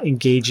they're not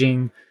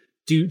engaging.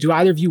 Do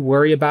either of you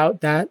worry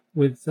about that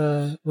with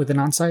an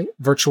onsite,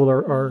 virtual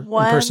or in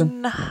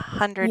person?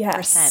 100%.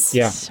 Yes.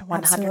 Yeah.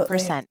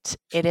 100%.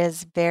 It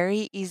is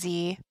very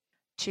easy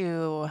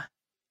to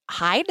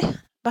hide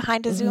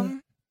behind a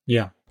Zoom.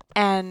 Yeah.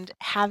 And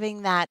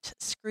having that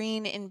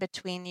screen in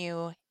between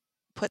you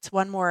puts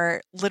one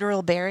more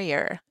literal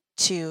barrier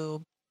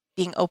to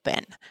being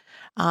open.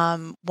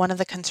 One of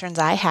the concerns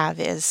I have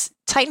is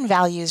Titan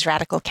values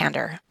radical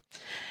candor,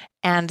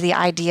 and the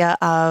idea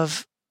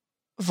of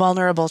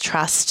vulnerable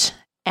trust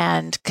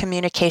and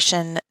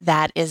communication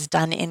that is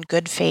done in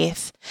good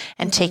faith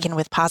and taken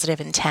with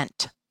positive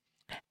intent.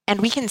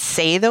 And we can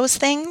say those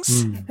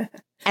things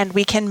and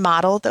we can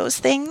model those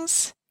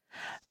things.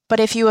 But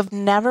if you have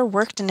never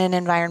worked in an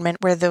environment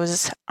where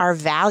those are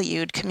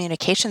valued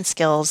communication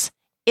skills,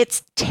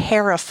 it's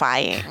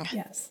terrifying.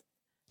 Yes.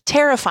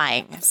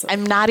 Terrifying.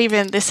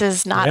 Absolutely. This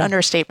is not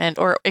understatement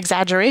or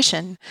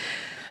exaggeration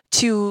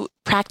to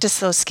practice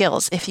those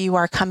skills. If you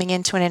are coming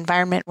into an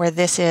environment where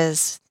this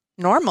is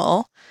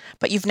normal,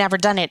 but you've never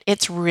done it,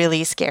 it's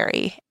really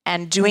scary.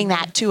 And doing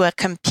that to a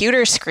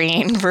computer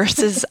screen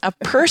versus a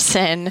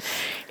person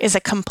is a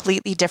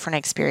completely different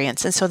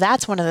experience. And so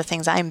that's one of the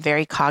things I'm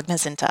very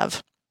cognizant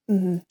of.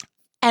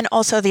 And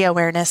also the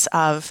awareness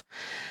of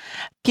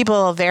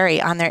people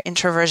vary on their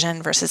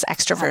introversion versus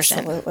extroversion.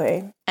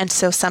 Absolutely. And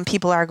so some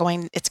people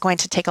it's going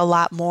to take a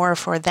lot more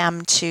for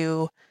them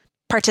to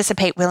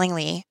participate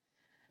willingly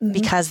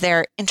because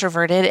they're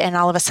introverted, and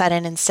all of a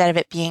sudden, instead of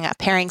it being a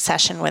pairing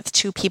session with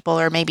 2 people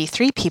or maybe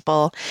 3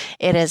 people,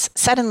 it is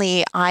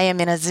suddenly I am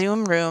in a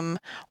Zoom room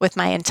with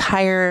my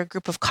entire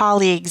group of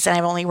colleagues, and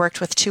I've only worked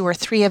with 2 or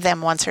 3 of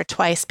them once or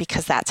twice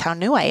because that's how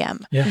new I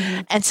am.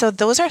 And so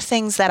those are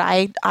things that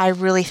I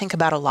really think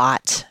about a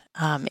lot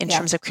in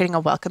terms of creating a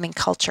welcoming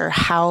culture.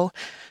 How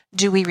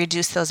do we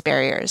reduce those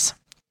barriers?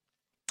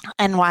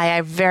 And why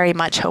I very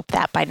much hope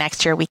that by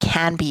next year we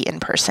can be in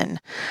person.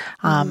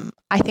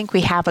 I think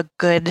we have a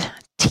good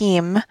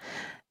team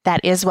that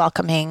is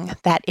welcoming,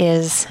 that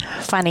is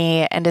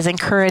funny, and is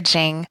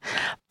encouraging.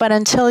 But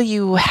until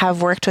you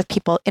have worked with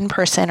people in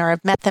person or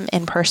have met them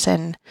in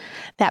person,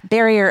 that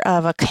barrier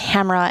of a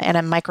camera and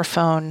a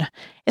microphone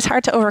is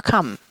hard to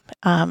overcome.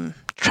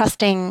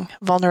 Trusting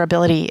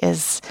vulnerability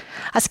is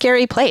a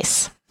scary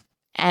place.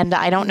 And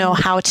I don't know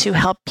how to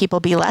help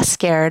people be less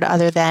scared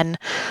other than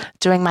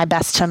doing my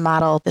best to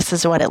model this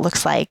is what it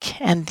looks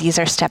like. And these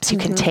are steps you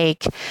can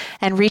take.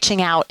 And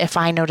reaching out if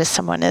I notice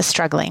someone is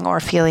struggling or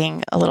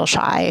feeling a little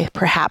shy,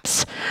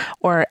 perhaps,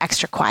 or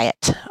extra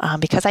quiet.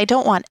 Because I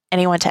don't want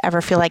anyone to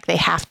ever feel like they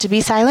have to be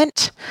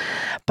silent.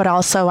 But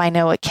also I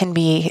know it can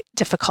be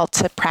difficult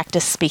to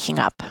practice speaking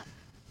up.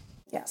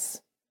 Yes.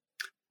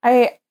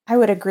 I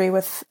would agree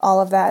with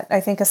all of that. I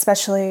think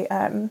especially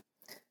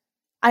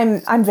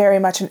I'm very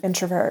much an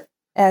introvert.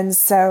 And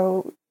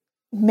so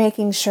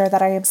making sure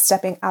that I am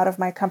stepping out of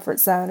my comfort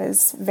zone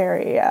is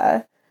very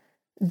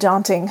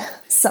daunting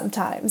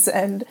sometimes.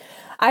 And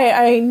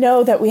I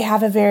know that we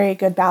have a very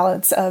good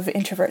balance of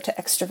introvert to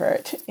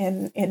extrovert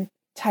in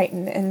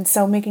Titan. And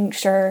so making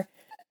sure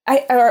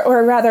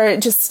or rather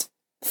just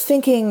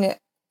thinking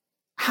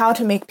how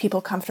to make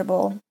people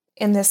comfortable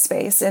in this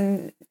space.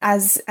 And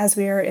as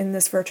we are in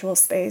this virtual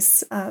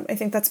space, I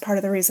think that's part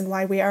of the reason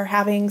why we are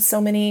having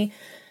so many,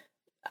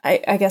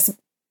 I guess,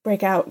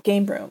 breakout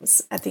game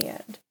rooms at the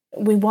end.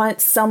 We want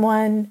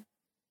someone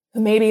who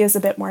maybe is a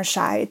bit more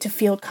shy to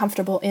feel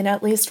comfortable in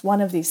at least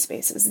one of these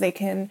spaces. They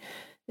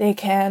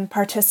can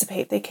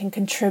participate, they can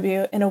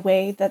contribute in a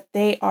way that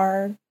they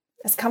are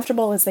as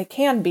comfortable as they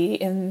can be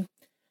in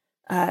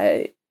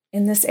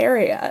this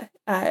area,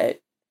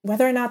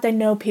 whether or not they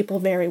know people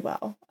very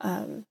well.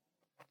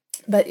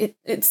 But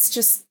it's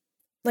just,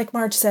 like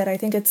Marge said, I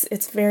think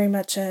it's very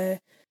much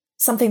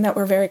something that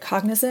we're very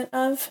cognizant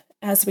of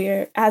as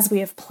we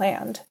have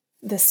planned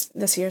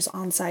this year's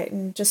onsite,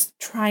 and just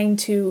trying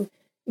to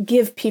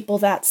give people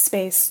that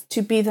space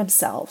to be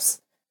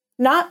themselves,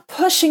 not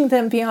pushing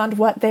them beyond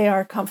what they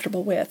are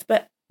comfortable with,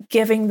 but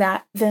giving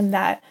them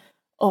that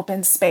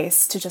open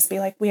space to just be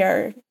like, we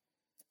are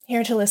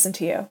here to listen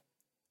to you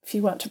if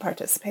you want to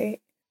participate.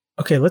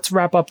 Okay, let's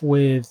wrap up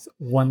with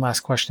one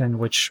last question,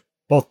 which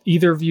both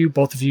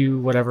of you,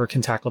 whatever,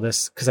 can tackle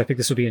this, because I think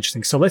this would be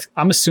interesting. So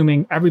I'm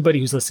assuming everybody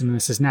who's listening to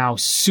this is now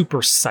super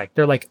psyched.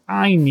 They're like,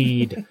 I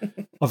need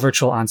a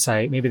virtual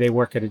onsite. Maybe they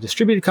work at a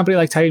distributed company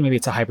like Titan. Maybe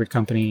it's a hybrid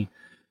company.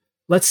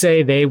 Let's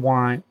say they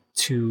want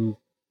to,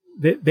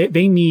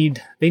 they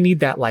need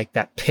that, like,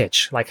 that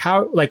pitch. Like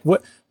how, like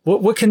what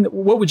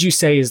would you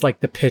say is like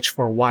the pitch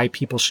for why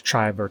people should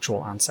try a virtual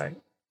onsite?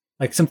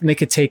 Like something they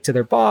could take to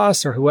their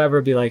boss or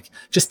whoever, be like,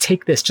 just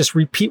take this, just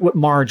repeat what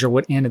Marge or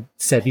what Anna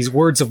said, these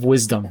words of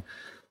wisdom.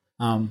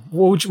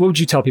 What would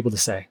you tell people to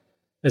say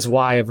as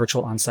why a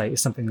virtual onsite is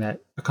something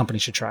that a company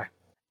should try?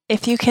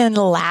 If you can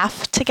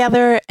laugh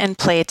together and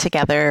play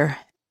together,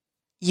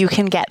 you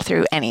can get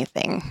through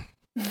anything.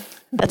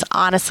 That's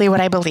honestly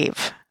what I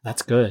believe.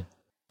 That's good.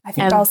 I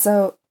think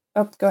also,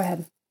 go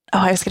ahead. Oh,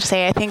 I was going to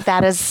say, I think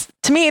that is,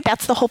 to me,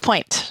 that's the whole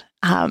point.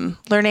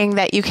 Learning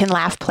that you can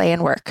laugh, play,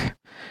 and work.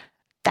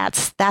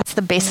 That's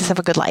the basis of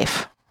a good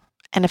life.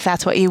 And if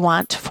that's what you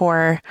want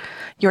for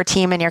your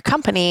team and your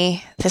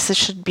company,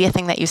 should be a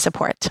thing that you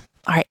support.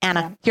 All right,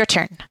 Anna, your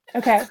turn.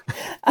 Okay.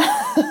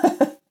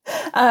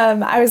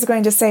 I was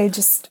going to say,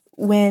 just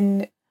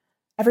when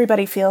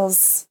everybody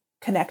feels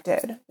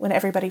connected, when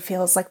everybody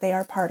feels like they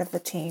are part of the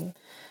team,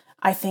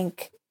 I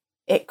think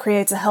it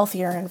creates a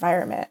healthier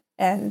environment.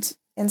 And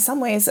in some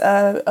ways,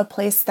 a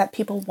place that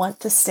people want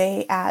to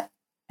stay at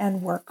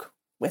and work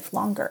with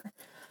longer.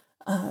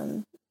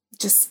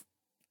 Just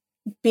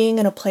being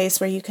in a place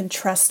where you can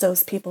trust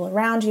those people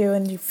around you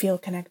and you feel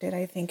connected,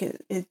 I think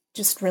it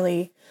just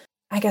really,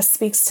 I guess,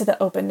 speaks to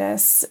the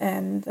openness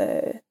and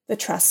the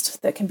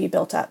trust that can be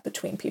built up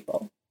between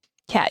people.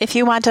 Yeah, if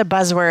you want a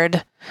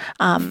buzzword,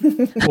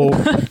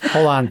 Oh,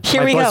 hold on.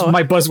 Here we go.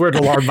 My buzzword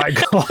alarm might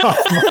go off,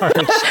 Marge.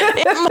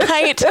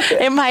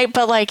 it might,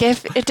 but like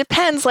if it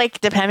depends,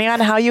 like depending on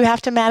how you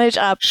have to manage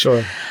up,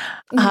 Sure.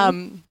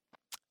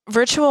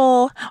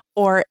 virtual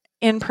or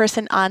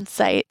in-person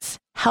on-sites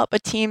help a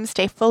team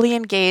stay fully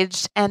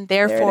engaged and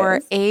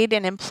therefore aid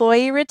in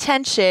employee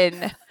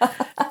retention,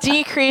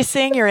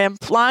 decreasing your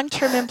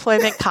long-term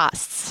employment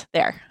costs.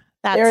 There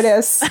it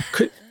is.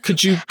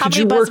 Could you how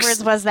many work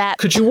buzzwords was that?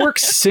 Could you work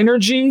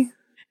synergy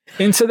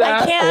into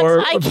that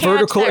or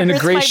vertical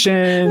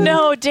integration?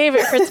 No, Dave,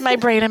 it hurts my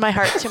brain and my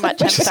heart too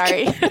much. I'm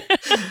sorry.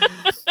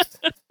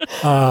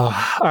 All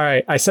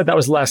right. I said that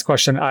was the last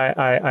question.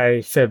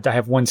 I fibbed. I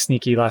have one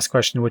sneaky last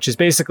question, which is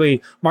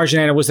basically, Marge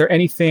and Anna, was there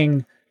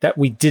anything that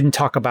we didn't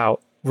talk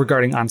about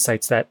regarding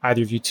on-sites that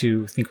either of you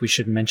two think we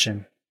should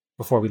mention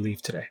before we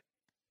leave today?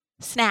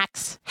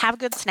 Snacks. Have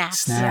good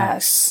snacks.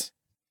 Yes.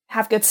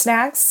 Have good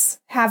snacks.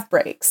 Have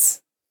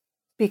breaks.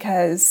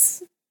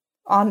 Because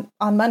on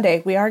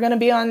Monday, we are going to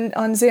be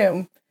on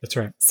Zoom. That's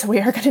right. So we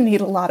are going to need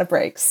a lot of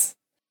breaks.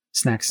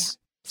 Snacks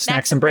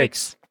and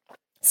breaks.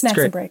 Snacks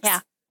and breaks. Yeah.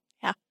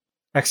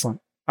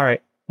 Excellent. All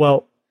right.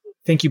 Well,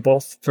 thank you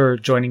both for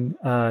joining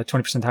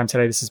 20% Time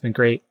today. This has been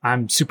great.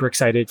 I'm super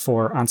excited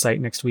for Onsite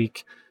next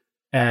week,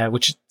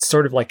 which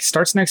sort of like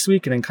starts next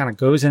week and then kind of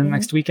goes in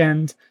next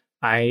weekend.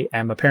 I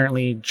am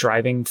apparently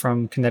driving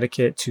from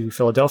Connecticut to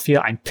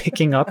Philadelphia. I'm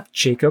picking up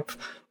Jacob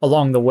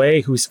along the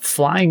way, who's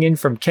flying in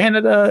from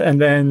Canada.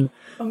 And then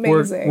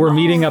we're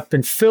meeting up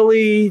in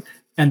Philly.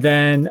 And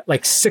then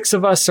like 6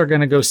 of us are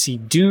going to go see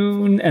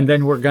Dune. And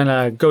then we're going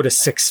to go to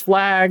Six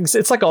Flags.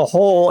 It's like a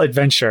whole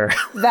adventure.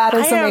 That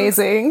is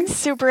amazing.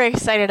 Super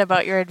excited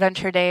about your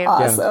adventure, Dave.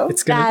 Awesome.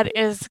 Yeah, that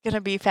is going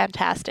to be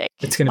fantastic.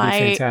 It's going to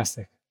be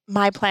fantastic.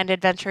 My planned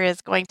adventure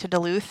is going to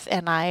Duluth,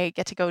 and I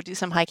get to go do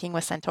some hiking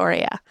with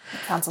Centauria.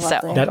 Sounds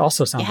lovely. That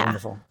also sounds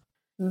wonderful.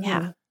 Mm-hmm.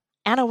 Yeah.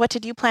 Anna, what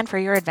did you plan for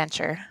your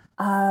adventure?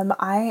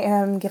 I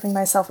am giving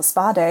myself a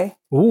spa day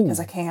because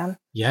I can.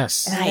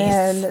 Yes.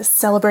 And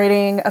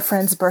celebrating a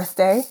friend's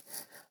birthday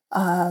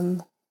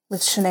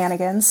with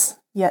shenanigans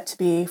yet to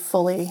be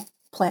fully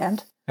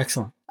planned.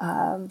 Excellent.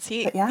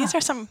 These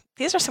are some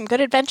good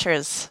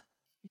adventures.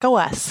 Go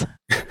us.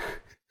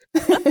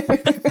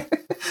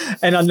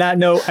 And on that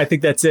note, I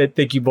think that's it.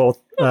 Thank you both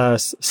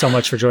so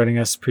much for joining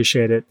us.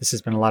 Appreciate it. This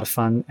has been a lot of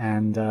fun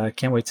and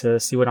can't wait to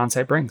see what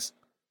Onsite brings.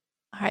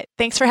 All right.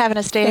 Thanks for having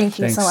us, Dave. Thank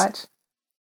you so much.